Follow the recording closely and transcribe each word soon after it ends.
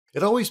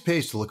It always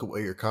pays to look at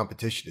what your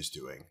competition is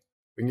doing.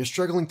 When you're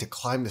struggling to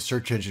climb the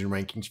search engine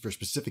rankings for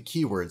specific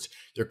keywords,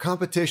 your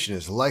competition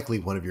is likely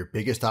one of your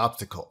biggest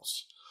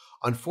obstacles.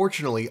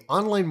 Unfortunately,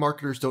 online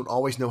marketers don't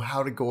always know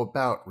how to go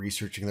about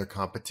researching their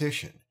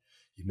competition.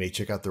 You may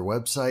check out their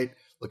website,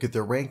 look at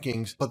their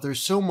rankings, but there's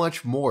so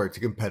much more to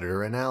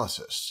competitor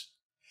analysis.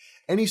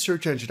 Any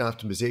search engine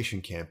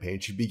optimization campaign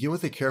should begin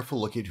with a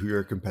careful look at who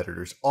your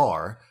competitors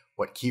are,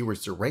 what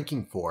keywords they're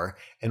ranking for,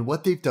 and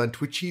what they've done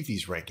to achieve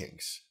these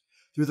rankings.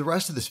 Through the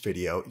rest of this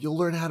video, you'll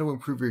learn how to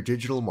improve your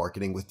digital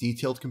marketing with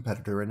detailed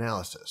competitor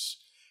analysis.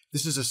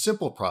 This is a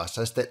simple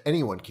process that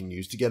anyone can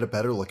use to get a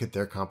better look at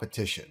their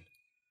competition.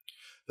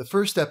 The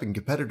first step in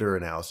competitor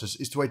analysis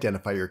is to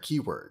identify your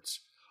keywords.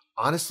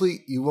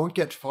 Honestly, you won't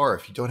get far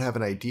if you don't have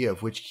an idea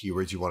of which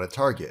keywords you want to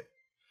target.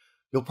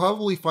 You'll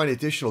probably find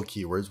additional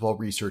keywords while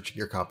researching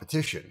your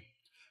competition,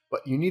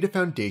 but you need a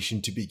foundation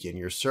to begin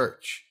your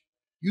search.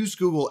 Use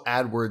Google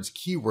AdWords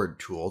keyword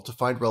tool to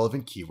find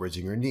relevant keywords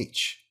in your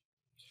niche.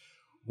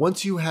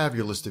 Once you have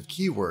your list of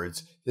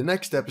keywords, the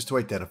next step is to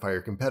identify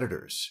your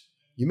competitors.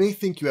 You may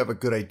think you have a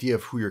good idea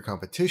of who your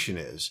competition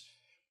is,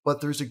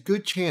 but there's a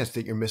good chance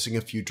that you're missing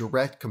a few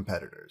direct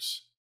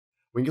competitors.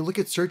 When you look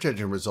at search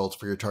engine results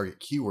for your target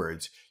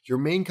keywords, your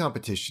main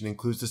competition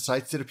includes the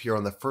sites that appear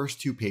on the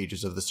first 2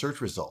 pages of the search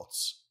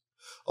results.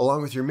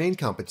 Along with your main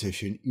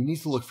competition, you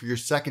need to look for your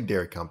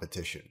secondary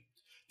competition.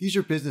 These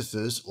are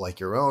businesses,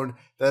 like your own,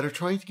 that are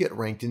trying to get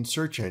ranked in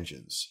search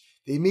engines.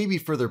 They may be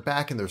further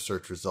back in their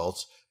search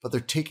results, but they're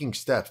taking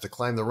steps to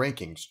climb the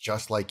rankings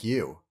just like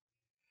you.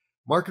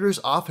 Marketers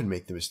often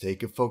make the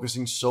mistake of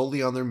focusing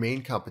solely on their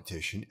main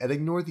competition and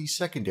ignore these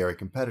secondary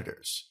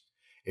competitors.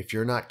 If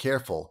you're not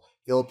careful,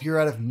 they'll appear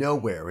out of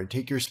nowhere and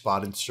take your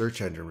spot in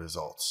search engine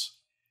results.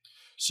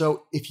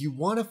 So, if you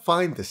want to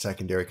find the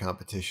secondary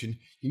competition,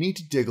 you need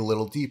to dig a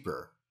little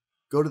deeper.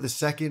 Go to the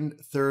second,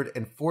 third,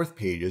 and fourth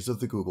pages of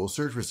the Google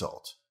search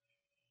result.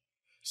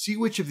 See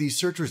which of these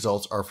search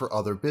results are for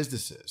other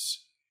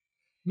businesses.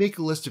 Make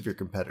a list of your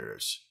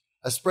competitors.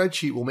 A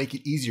spreadsheet will make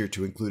it easier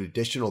to include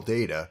additional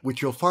data,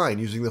 which you'll find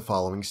using the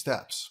following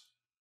steps.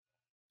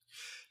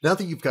 Now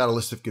that you've got a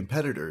list of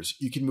competitors,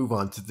 you can move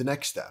on to the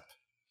next step.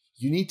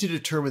 You need to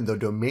determine the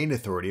domain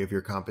authority of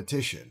your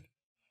competition.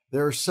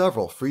 There are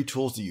several free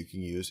tools that you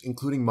can use,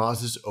 including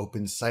Moz's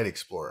Open Site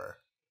Explorer.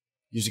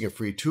 Using a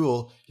free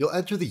tool, you'll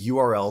enter the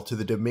URL to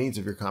the domains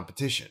of your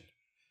competition.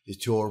 This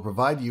tool will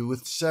provide you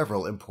with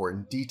several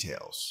important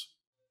details.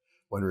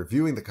 When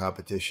reviewing the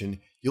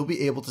competition, you'll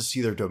be able to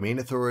see their domain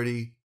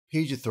authority,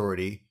 page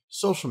authority,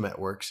 social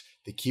networks,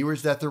 the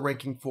keywords that they're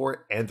ranking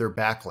for, and their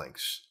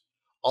backlinks.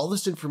 All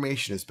this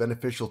information is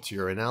beneficial to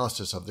your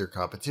analysis of their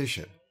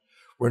competition.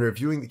 When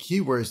reviewing the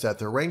keywords that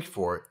they're ranked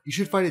for, you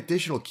should find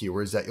additional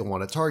keywords that you'll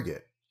want to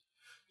target.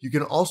 You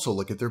can also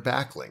look at their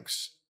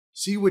backlinks.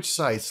 See which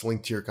sites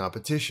link to your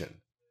competition.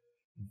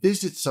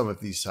 Visit some of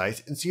these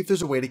sites and see if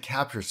there's a way to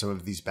capture some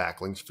of these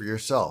backlinks for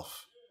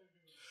yourself.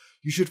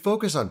 You should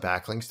focus on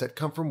backlinks that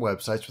come from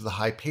websites with a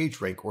high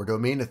page rank or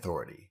domain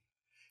authority.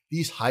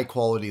 These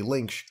high-quality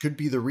links could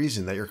be the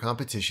reason that your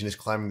competition is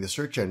climbing the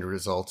search engine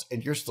results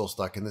and you're still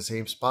stuck in the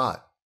same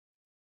spot.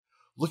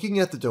 Looking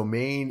at the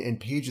domain and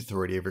page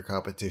authority of your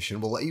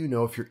competition will let you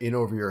know if you're in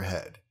over your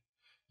head.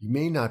 You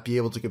may not be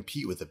able to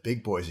compete with the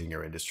big boys in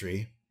your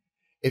industry.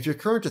 If your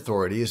current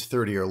authority is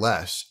 30 or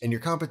less, and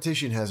your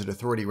competition has an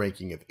authority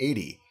ranking of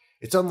 80,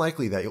 it's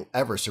unlikely that you'll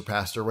ever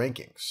surpass their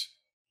rankings.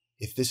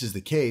 If this is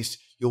the case,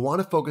 you'll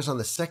want to focus on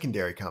the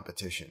secondary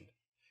competition.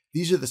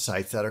 These are the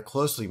sites that are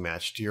closely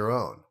matched to your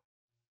own.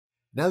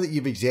 Now that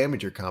you've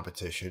examined your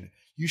competition,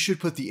 you should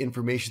put the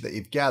information that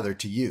you've gathered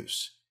to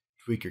use.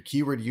 Tweak your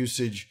keyword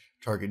usage,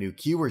 target new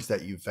keywords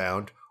that you've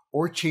found,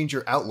 or change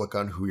your outlook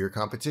on who your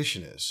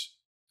competition is.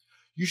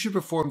 You should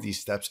perform these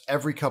steps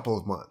every couple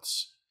of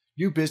months.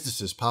 New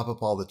businesses pop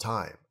up all the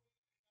time.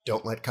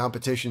 Don't let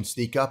competition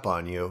sneak up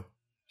on you.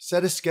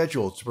 Set a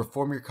schedule to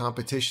perform your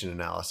competition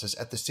analysis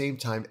at the same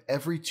time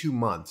every 2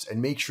 months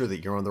and make sure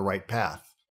that you're on the right path.